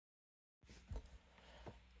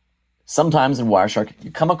Sometimes in Wireshark,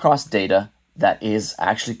 you come across data that is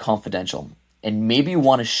actually confidential. And maybe you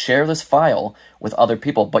want to share this file with other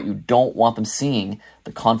people, but you don't want them seeing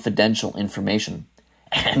the confidential information.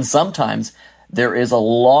 And sometimes there is a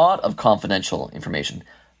lot of confidential information.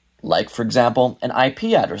 Like, for example, an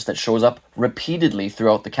IP address that shows up repeatedly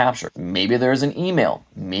throughout the capture. Maybe there's an email.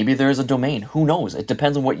 Maybe there's a domain. Who knows? It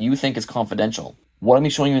depends on what you think is confidential. What I'm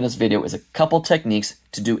showing you in this video is a couple techniques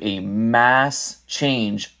to do a mass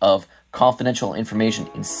change of confidential information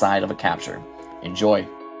inside of a capture. Enjoy.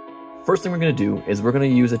 First thing we're going to do is we're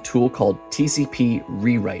going to use a tool called TCP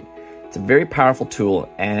Rewrite. It's a very powerful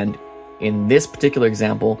tool, and in this particular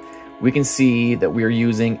example, we can see that we are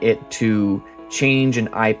using it to change an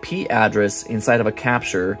IP address inside of a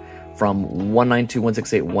capture from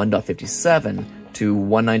 192.168.1.57 to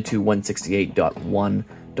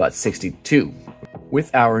 192.168.1.62.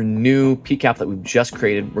 With our new pcap that we've just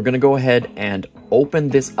created, we're going to go ahead and open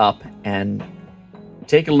this up and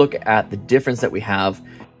take a look at the difference that we have.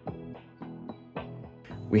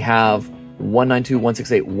 We have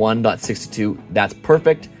 192.168.1.62. That's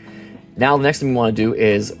perfect. Now the next thing we want to do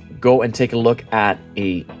is go and take a look at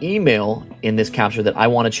an email in this capture that I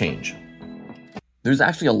want to change. There's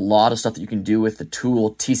actually a lot of stuff that you can do with the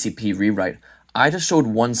tool TCP Rewrite. I just showed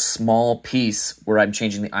one small piece where I'm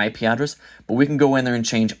changing the IP address, but we can go in there and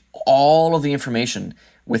change all of the information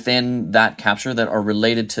within that capture that are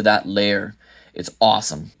related to that layer. It's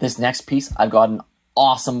awesome. This next piece, I've got an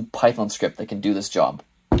awesome Python script that can do this job.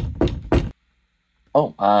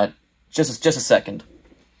 Oh, just a second.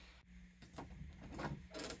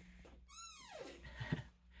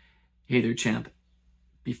 Hey there, champ.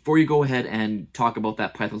 Before you go ahead and talk about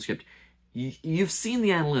that Python script, you've seen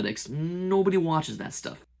the analytics. Nobody watches that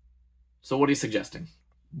stuff. So what are you suggesting?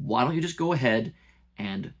 Why don't you just go ahead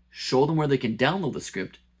and show them where they can download the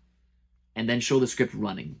script and then show the script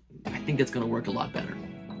running? I think that's going to work a lot better.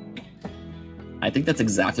 I think that's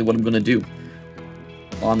exactly what I'm going to do.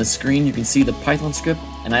 On the screen, you can see the Python script,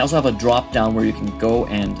 and I also have a drop down where you can go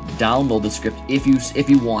and download the script if you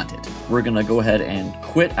want it. We're going to go ahead and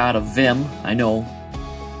quit out of Vim. I know.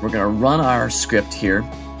 We're going to run our script here.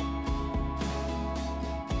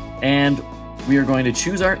 And we are going to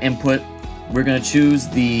choose our input. We're going to choose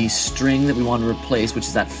the string that we want to replace, which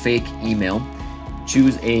is that fake email.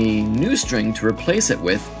 Choose a new string to replace it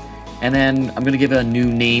with. And then I'm going to give it a new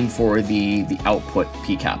name for the output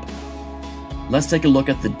pcap. Let's take a look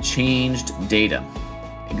at the changed data.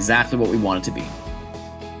 Exactly what we want it to be.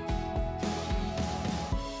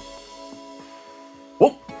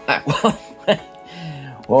 Whoa!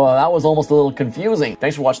 Well, that was almost a little confusing.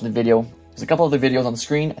 Thanks for watching the video. There's a couple other videos on the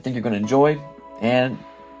screen I think you're going to enjoy, and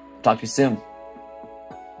talk to you soon.